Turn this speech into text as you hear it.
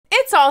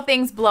It's all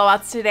things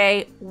blowouts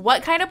today.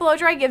 What kind of blow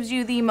dry gives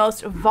you the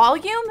most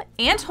volume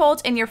and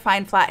hold in your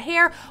fine flat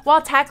hair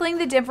while tackling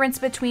the difference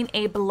between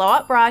a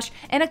blowout brush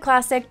and a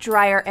classic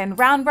dryer and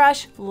round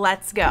brush?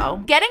 Let's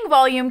go. Getting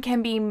volume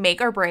can be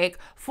make or break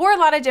for a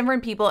lot of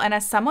different people, and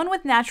as someone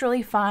with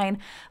naturally fine,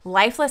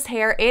 lifeless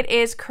hair, it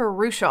is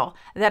crucial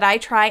that I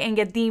try and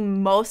get the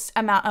most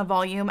amount of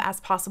volume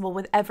as possible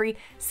with every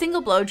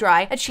single blow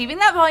dry. Achieving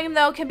that volume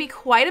though can be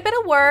quite a bit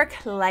of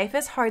work. Life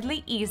is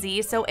hardly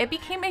easy, so it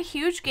became a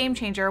huge game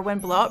changer when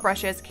blowout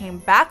brushes came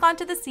back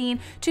onto the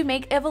scene to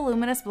make a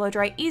voluminous blow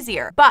dry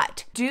easier.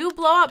 But do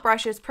blowout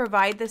brushes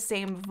provide the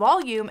same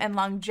volume and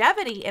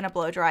longevity in a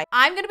blow dry?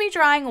 I'm gonna be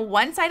drying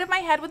one side of my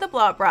head with a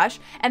blowout brush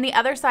and the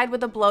other side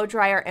with a blow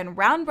dryer and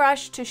round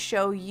brush to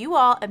show you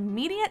all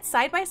immediate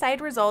side-by-side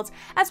results,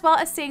 as well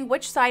as seeing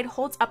which side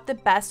holds up the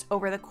best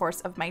over the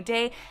course of my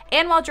day.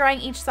 And while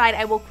drying each side,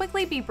 I will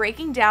quickly be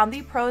breaking down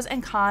the pros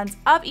and cons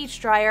of each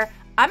dryer.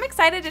 I'm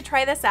excited to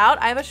try this out.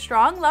 I have a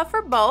strong love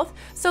for both,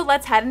 so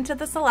let's head into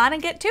the salon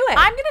and get to it.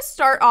 I'm gonna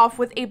start off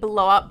with a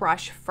blowout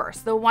brush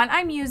first. The one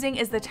I'm using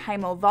is the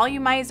Tymo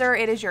Volumizer.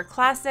 It is your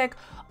classic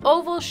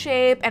oval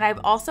shape, and I've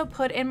also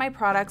put in my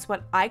products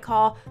what I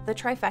call the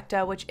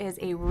trifecta, which is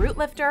a root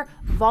lifter,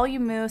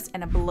 volume mousse,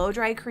 and a blow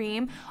dry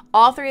cream.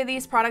 All three of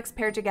these products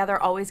paired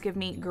together always give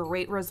me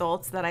great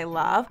results that I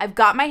love. I've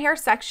got my hair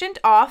sectioned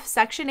off.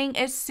 Sectioning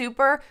is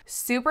super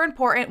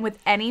important with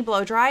any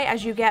blow dry,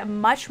 as you get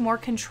much more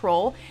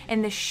control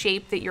in the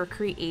shape that you're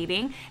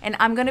creating. And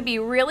I'm gonna be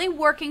really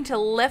working to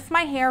lift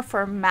my hair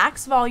for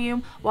max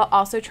volume while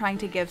also trying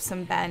to give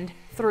some bend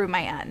through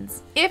my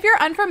ends. If you're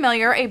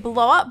unfamiliar, a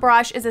blowout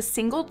brush is a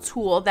single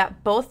tool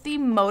that both the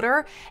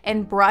motor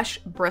and brush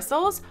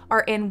bristles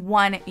are in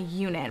one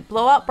unit.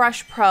 Blowout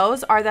brush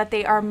pros are that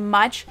they are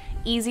much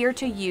easier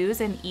to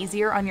use and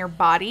easier on your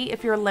body.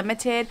 If you're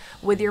limited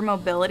with your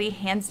mobility,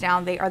 hands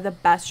down, they are the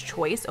best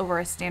choice over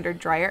a standard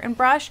dryer and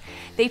brush.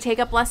 They take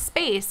up less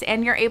space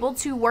and you're able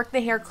to work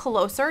the hair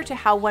closer to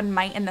how one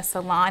might in the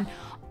salon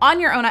on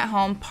your own at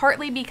home,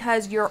 partly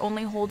because you're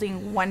only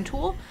holding one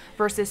tool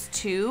versus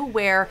two,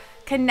 where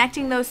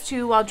connecting those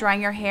two while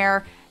drying your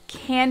hair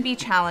can be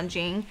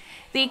challenging.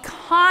 The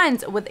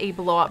cons with a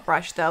blowout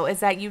brush though is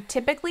that you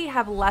typically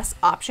have less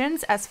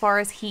options as far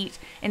as heat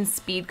and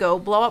speed go.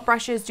 Blowout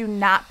brushes do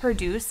not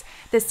produce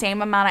the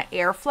same amount of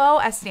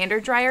airflow as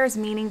standard dryers,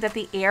 meaning that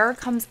the air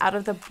comes out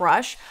of the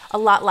brush a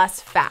lot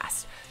less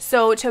fast.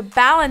 So to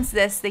balance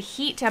this, the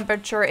heat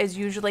temperature is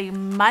usually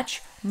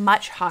much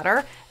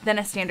hotter than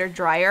a standard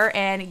dryer,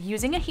 and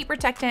using a heat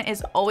protectant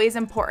is always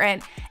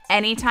important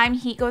anytime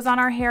heat goes on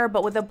our hair,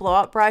 but with a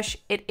blowout brush,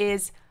 it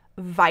is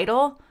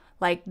vital.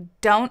 Like,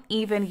 don't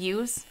even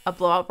use a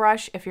blowout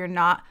brush if you're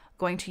not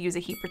going to use a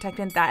heat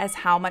protectant. That is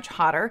how much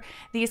hotter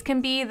these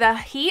can be. The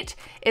heat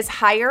is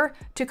higher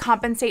to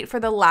compensate for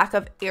the lack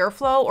of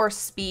airflow or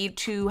speed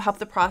to help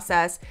the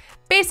process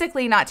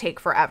basically not take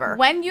forever.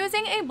 When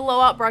using a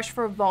blowout brush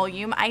for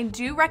volume, I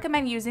do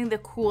recommend using the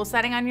cool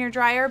setting on your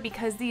dryer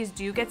because these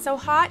do get so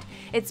hot.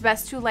 It's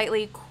best to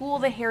lightly cool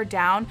the hair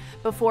down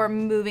before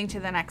moving to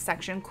the next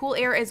section. Cool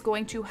air is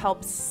going to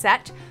help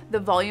set the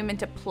volume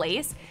into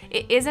place.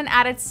 It is an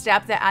added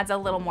step that adds a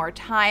little more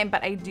time,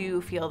 but I do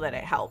feel that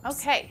it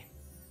helps. Okay,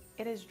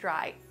 it is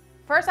dry.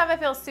 First off, it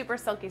feels super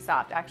silky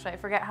soft. Actually, I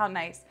forget how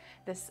nice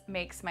this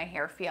makes my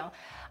hair feel.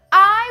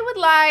 I would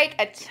like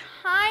a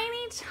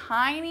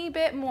tiny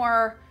bit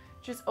more,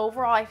 just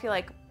overall, I feel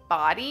like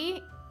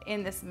body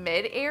in this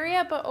mid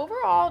area, but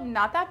overall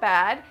not that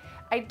bad.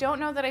 I don't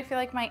know that I feel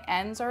like my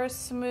ends are as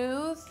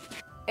smooth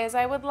as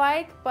I would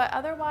like, but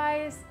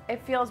otherwise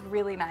it feels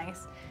really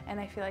nice and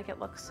I feel like it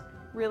looks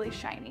really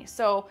shiny.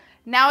 So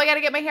now I gotta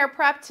get my hair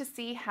prepped to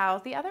see how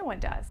the other one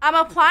does. I'm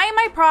applying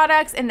my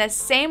products in the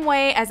same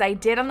way as I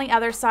did on the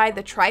other side,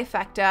 the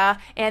trifecta,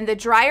 and the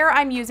dryer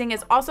I'm using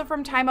is also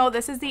from Tymo.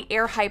 This is the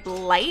Air Hype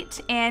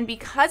Light, and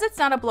because it's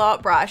not a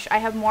blowout brush, I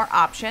have more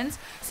options.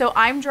 So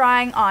I'm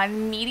drying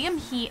on medium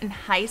heat and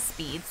high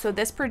speed. So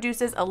this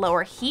produces a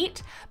lower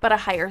heat, but a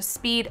higher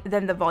speed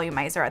than the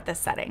volumizer at this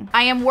setting.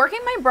 I am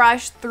working my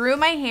brush through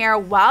my hair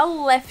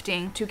while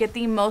lifting to get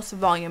the most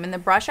volume, and the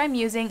brush I'm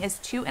using is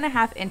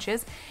 2.5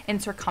 inches in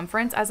circumference,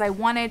 as I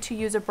wanted to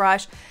use a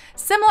brush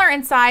similar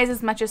in size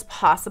as much as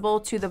possible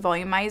to the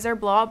volumizer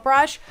blowout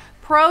brush.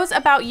 Pros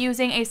about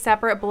using a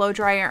separate blow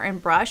dryer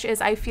and brush is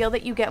I feel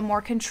that you get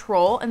more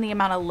control in the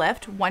amount of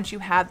lift once you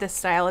have this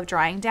style of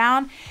drying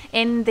down,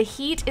 and the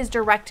heat is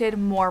directed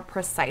more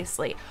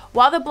precisely.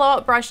 While the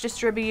blowout brush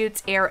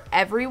distributes air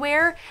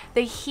everywhere,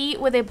 the heat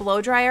with a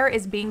blow dryer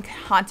is being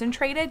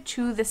concentrated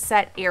to the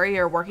set area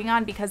you're working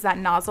on because that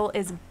nozzle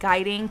is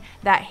guiding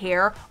that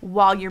hair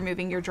while you're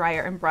moving your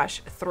dryer and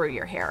brush through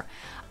your hair.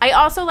 I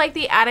also like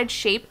the added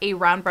shape a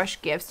round brush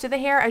gives to the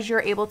hair, as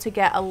you're able to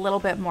get a little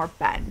bit more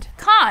bend.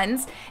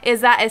 Cons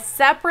is that a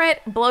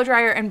separate blow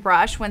dryer and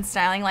brush when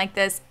styling like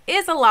this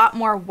is a lot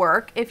more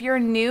work. If you're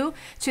new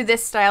to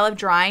this style of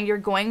drying, you're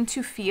going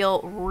to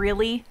feel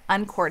really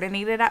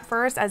uncoordinated at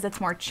first, as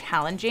it's more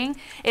challenging.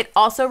 It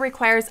also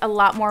requires a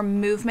lot more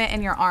movement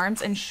in your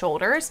arms and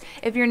shoulders.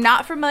 If you're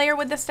not familiar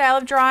with this style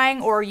of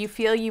drying, or you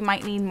feel you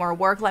might need more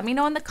work, let me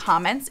know in the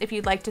comments if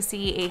you'd like to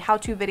see a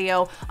how-to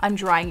video on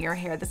drying your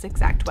hair this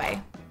exact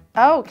way.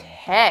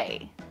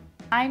 Okay,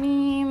 I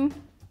mean,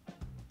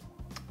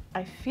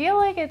 I feel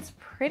like it's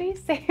pretty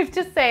safe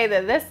to say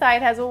that this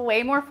side has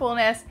way more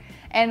fullness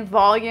and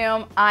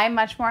volume. I'm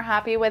much more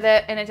happy with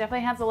it, and it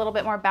definitely has a little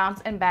bit more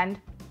bounce and bend,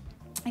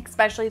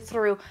 especially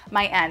through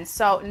my ends.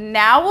 So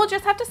now we'll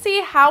just have to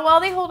see how well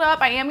they hold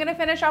up. I am gonna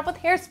finish off with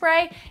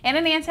hairspray and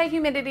an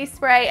anti-humidity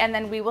spray, and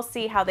then we will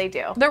see how they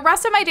do. The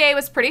rest of my day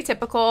was pretty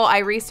typical. I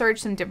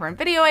researched some different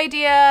video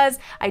ideas.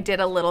 I did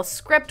a little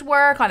script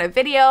work on a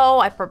video.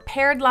 I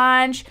prepared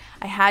lunch.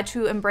 I had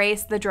to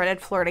embrace the dreaded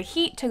Florida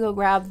heat to go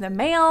grab the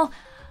mail.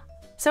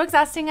 So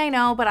exhausting, I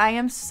know, but I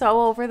am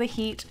so over the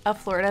heat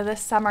of Florida this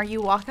summer.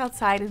 You walk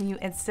outside and you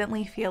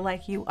instantly feel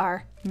like you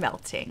are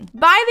melting.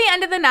 By the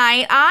end of the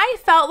night, I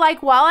felt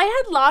like while I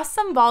had lost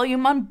some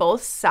volume on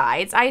both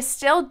sides, I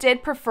still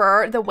did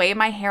prefer the way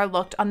my hair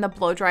looked on the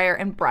blow dryer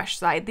and brush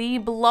side. The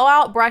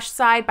blowout brush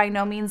side by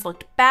no means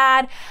looked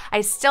bad. I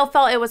still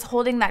felt it was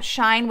holding that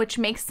shine, which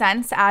makes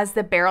sense as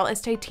the barrel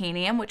is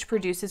titanium, which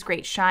produces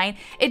great shine.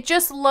 It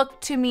just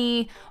looked to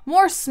me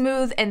more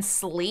smooth and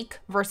sleek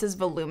versus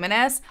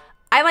voluminous.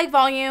 I like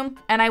volume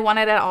and I want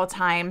it at all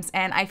times,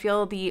 and I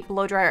feel the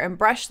blow dryer and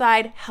brush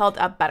side held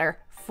up better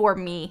for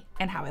me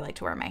and how I like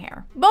to wear my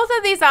hair. Both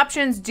of these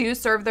options do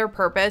serve their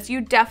purpose.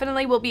 You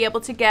definitely will be able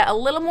to get a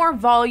little more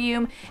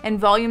volume and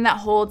volume that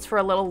holds for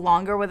a little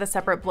longer with a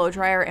separate blow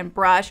dryer and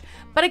brush,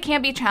 but it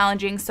can be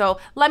challenging. So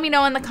let me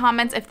know in the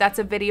comments if that's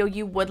a video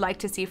you would like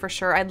to see for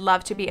sure. I'd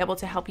love to be able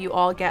to help you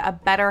all get a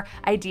better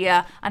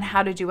idea on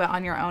how to do it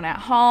on your own at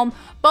home.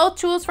 Both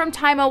tools from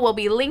Tymo will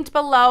be linked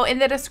below in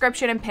the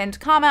description and pinned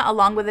comment,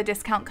 along with a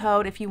discount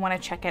code if you want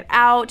to check it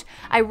out.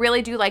 I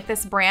really do like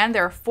this brand.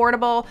 They're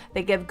affordable,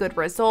 they give good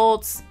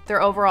results.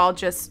 They're overall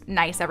just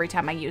nice every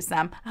time I use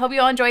them. I hope you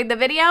all enjoyed the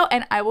video,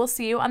 and I will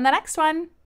see you on the next one.